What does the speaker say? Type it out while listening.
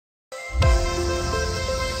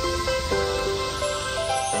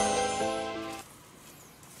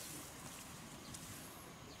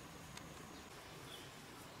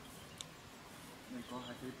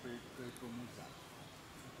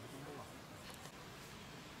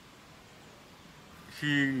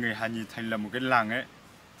Khi người Hà Nhì thành lập một cái làng ấy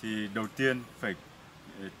thì đầu tiên phải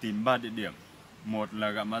tìm 3 địa điểm. Một là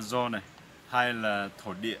gạo ma do này, hai là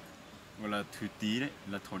thổ địa gọi là thứ tí đấy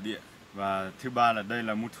là thổ địa, và thứ ba là đây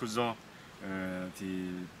là mu thu do. Thì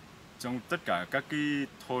trong tất cả các cái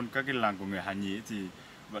thôn, các cái làng của người Hà Nhì ấy, thì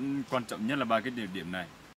vẫn quan trọng nhất là ba cái địa điểm này.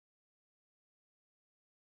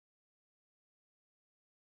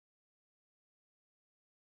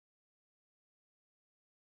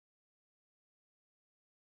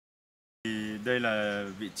 Thì đây là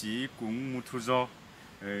vị trí cúng Mutuzo.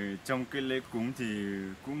 Trong cái lễ cúng thì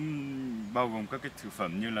cũng bao gồm các cái thực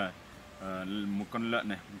phẩm như là một con lợn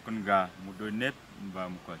này, một con gà, một đôi nếp và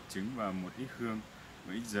một quả trứng và một ít hương,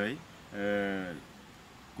 một ít giấy.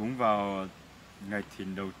 Cúng vào ngày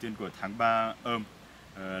thìn đầu tiên của tháng 3 âm,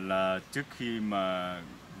 là trước khi mà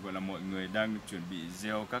gọi là mọi người đang chuẩn bị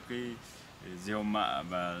gieo các cái gieo mạ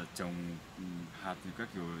và trồng hạt các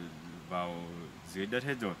kiểu vào dưới đất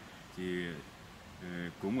hết rồi, thì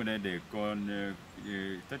cúng ở đây để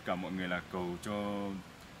tất cả mọi người là cầu cho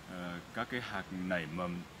các cái hạt nảy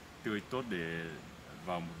mầm tươi tốt để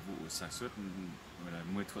vào một vụ sản xuất gọi là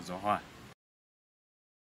mưa thuận gió hòa.